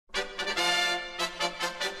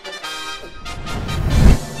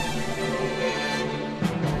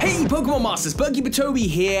Pokemon Masters, Toby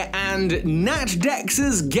here, and Nat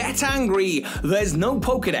Dexers get angry. There's no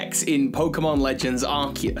Pokedex in Pokemon Legends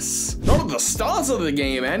Arceus. Not at the start of the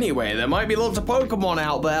game anyway. There might be lots of Pokemon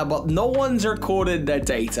out there, but no one's recorded their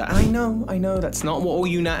data. And I know, that's not what all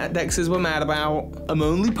you Nat Dexers were mad about. I'm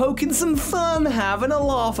only poking some fun, having a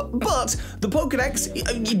laugh, but the Pokedex,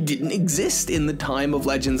 it didn't exist in the time of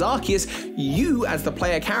Legends Arceus. You, as the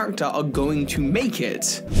player character, are going to make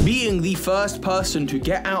it. Being the first person to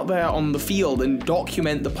get out there on the field and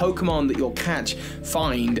document the Pokemon that you'll catch,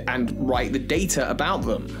 find, and write the data about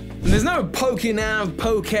them. And there's no Pokenav,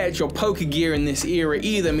 Poketch, or Pokegear in this era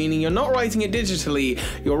either, meaning you're not writing it digitally,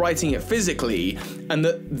 you're writing it physically. And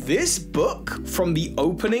that this book, from the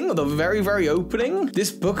opening, the very, very opening,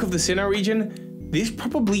 this book of the Sinnoh region, this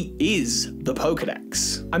probably is the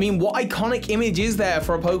Pokedex. I mean, what iconic image is there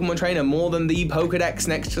for a Pokemon trainer more than the Pokedex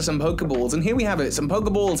next to some Pokeballs? And here we have it, some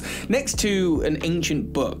Pokeballs next to an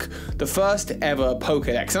ancient book, the first ever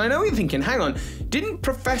Pokedex. And I know you're thinking, hang on, didn't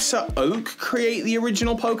Professor Oak create the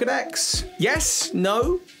original Pokedex? Yes?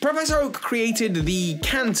 No? Professor Oak created the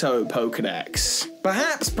Kanto Pokedex.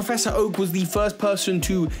 Perhaps Professor Oak was the first person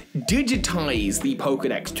to digitize the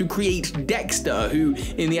Pokedex, to create Dexter, who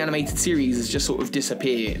in the animated series has just sort of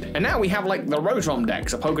disappeared. And now we have like the Rotom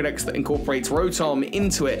Dex, a Pokedex that incorporates Rotom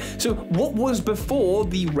into it. So what was before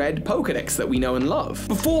the red Pokedex that we know and love?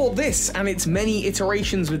 Before this and its many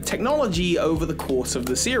iterations with technology over the course of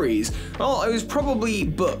the series? Well, it was probably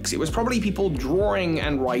books. It was probably people drawing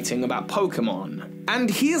and writing about Pokemon.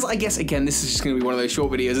 And here's, I guess, again, this is just going to be one of those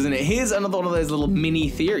short videos, isn't it? Here's another one of those little mini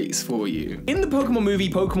theories for you. In the Pokemon movie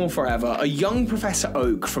Pokemon Forever, a young Professor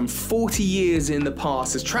Oak from 40 years in the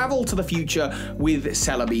past has traveled to the future with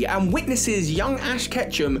Celebi and witnesses young Ash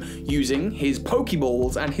Ketchum using his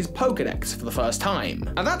Pokeballs and his Pokedex for the first time.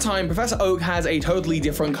 At that time, Professor Oak has a totally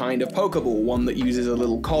different kind of Pokeball, one that uses a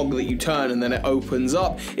little cog that you turn and then it opens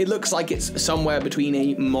up. It looks like it's somewhere between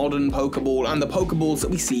a modern Pokeball and the Pokeballs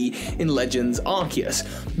that we see in Legends Arceus.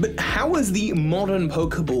 But how was the modern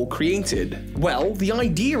Pokeball created? Well, the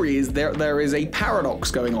idea is there is a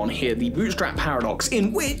paradox going on here, the Bootstrap paradox,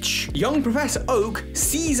 in which young Professor Oak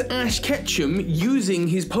sees Ash Ketchum using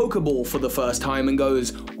his Pokeball for the first time and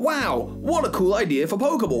goes, wow, what a cool idea for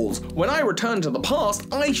Pokeballs. When I return to the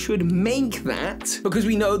past, I should make that. Because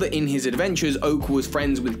we know that in his adventures, Oak was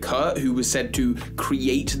friends with Kurt, who was said to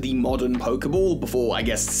create the modern Pokeball before, I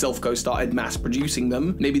guess, Silphco started mass producing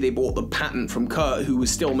them. Maybe they bought the patent from Kurt, who was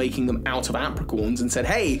still making them out of apricorns, and said,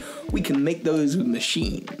 hey, we can make those with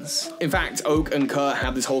machines. In fact, Oak and Kurt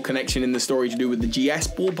have this whole connection in the story to do with the GS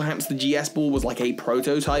ball. Perhaps the GS ball was like a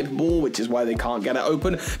prototype ball, which is why they can't get it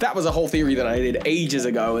open. That was a whole theory that I did ages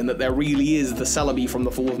ago, and that there really is the Celebi from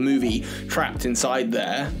the fourth movie trapped inside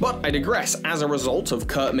there. But I digress. As a result of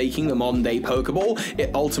Kurt making the modern day Pokeball, it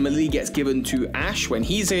ultimately gets given to Ash when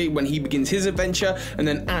he begins his adventure, and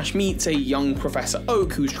then Ash meets a young Professor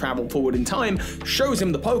Oak who's traveled forward in time, shows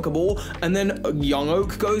him the Pokeball, and then young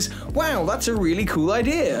Oak goes, wow, that's a really cool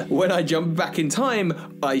idea. When I jump back in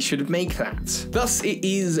time, I should make that. Thus, it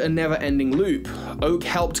is a never-ending loop. Oak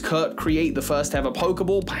helped Kurt create the first ever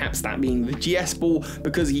Pokeball, perhaps that being the GS ball,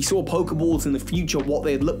 because he saw Pokeballs in the future, what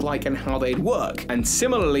they'd look like and how they'd work. And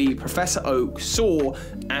similarly, Professor Oak saw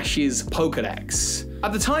Ash's Pokedex.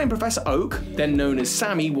 At the time, Professor Oak, then known as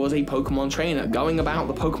Sammy, was a Pokemon trainer, going about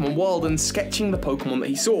the Pokemon world and sketching the Pokemon that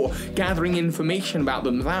he saw, gathering information about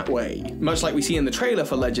them that way. Much like we see in the trailer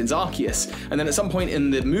for Legends Arceus. And then at some point in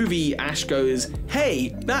the movie, Ash goes,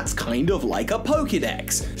 hey, that's kind of like a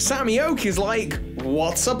Pokedex. Sammy Oak is like,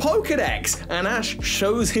 what's a Pokedex? And Ash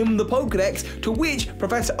shows him the Pokedex, to which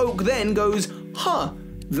Professor Oak then goes, huh,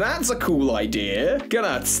 that's a cool idea.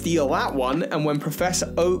 Gonna steal that one. And when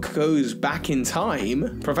Professor Oak goes back in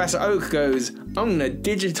time, Professor Oak goes, I'm gonna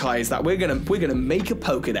digitize that. We're gonna make a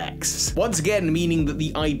Pokedex. Once again, meaning that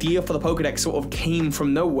the idea for the Pokedex sort of came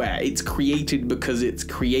from nowhere. It's created because it's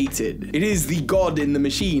created. It is the god in the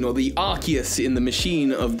machine, or the Arceus in the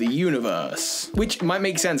machine of the universe. Which might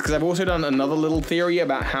make sense, because I've also done another little theory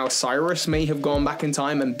about how Cyrus may have gone back in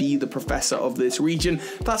time and be the professor of this region.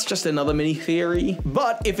 That's just another mini theory.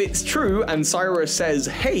 But if it's true, and Cyrus says,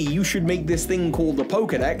 hey, you should make this thing called the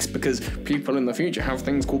Pokedex, because people in the future have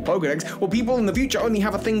things called Pokedex, well, people in the future only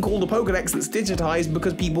have a thing called a Pokedex that's digitized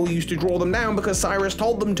because people used to draw them down because Cyrus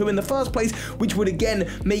told them to in the first place, which would again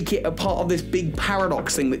make it a part of this big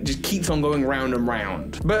paradox thing that just keeps on going round and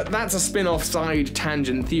round. But that's a spin-off side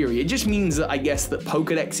tangent theory. It just means that I guess that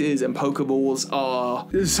Pokedexes and Pokeballs are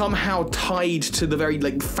somehow tied to the very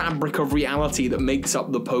fabric of reality that makes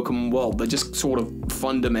up the Pokemon world. They're just sort of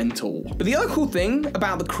fundamental. But the other cool thing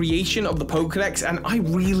about the creation of the Pokedex, and I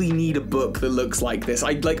really need a book that looks like this.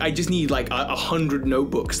 I just need 100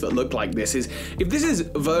 notebooks that look like this. Is if this is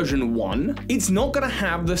version 1, it's not gonna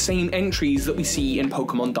have the same entries that we see in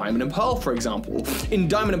Pokemon Diamond and Pearl, for example. In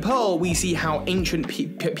Diamond and Pearl, we see how ancient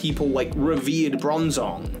people revered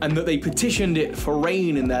Bronzong, and that they petitioned it for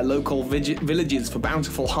rain in their local villages for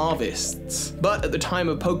bountiful harvests. But at the time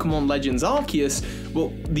of Pokemon Legends Arceus,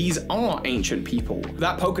 well, these are ancient people.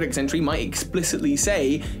 That Pokedex entry might explicitly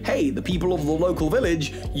say, hey, the people of the local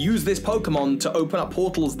village use this Pokemon to open up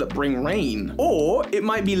portals that bring rain. Or it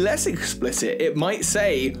might be less explicit. It might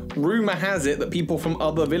say, rumor has it that people from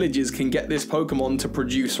other villages can get this Pokemon to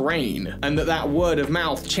produce rain, and that word of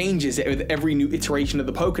mouth changes it with every new iteration of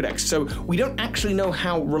the Pokedex. So we don't actually know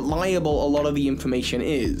how reliable a lot of the information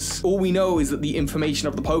is. All we know is that the information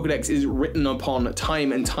of the Pokedex is written upon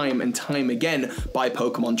time and time and time again by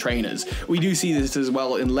Pokemon trainers. We do see this as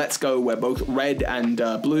well in Let's Go, where both Red and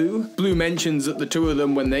Blue mentions that the two of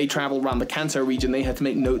them, when they travel around the Kanto region, they had to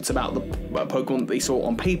make notes about the Pokemon that they saw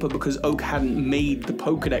on paper because Oak hadn't made the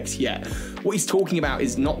Pokedex yet. What he's talking about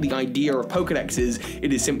is not the idea of Pokedexes,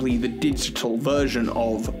 it is simply the digital version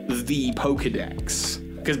of the Pokedex.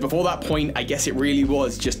 Because before that point, I guess it really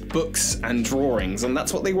was just books and drawings, and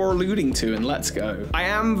that's what they were alluding to in Let's Go. I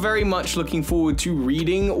am very much looking forward to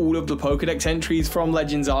reading all of the Pokedex entries from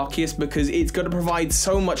Legends Arceus because it's going to provide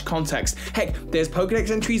so much context. Heck, there's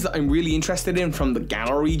Pokedex entries that I'm really interested in from the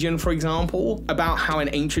Galar region, for example, about how in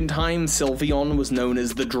ancient times Sylveon was known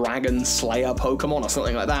as the Dragon Slayer Pokemon or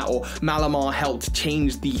something like that, or Malamar helped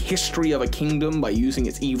change the history of a kingdom by using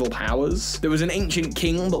its evil powers. There was an ancient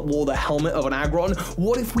king that wore the helmet of an Aggron.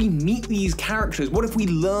 What if we meet these characters? What if we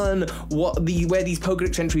learn where these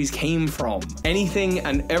Pokedex entries came from? Anything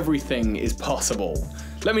and everything is possible.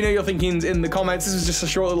 Let me know your thinkings in the comments. This is just a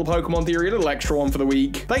short little Pokemon theory, a little extra one for the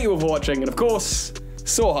week. Thank you all for watching, and of course,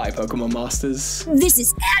 so hi Pokemon Masters. This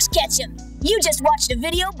is Ash Ketchum. You just watched a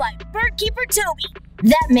video by Birdkeeper Toby.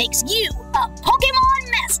 That makes you a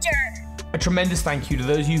Pokemon Master. A tremendous thank you to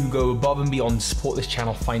those of you who go above and beyond to support this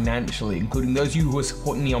channel financially, including those of you who are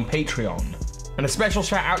supporting me on Patreon. And a special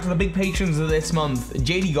shout out to the big patrons of this month,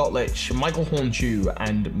 JD Gottlich, Michael Hornschuch,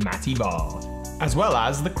 and Matty Bar, as well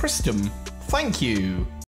as the Christum. Thank you.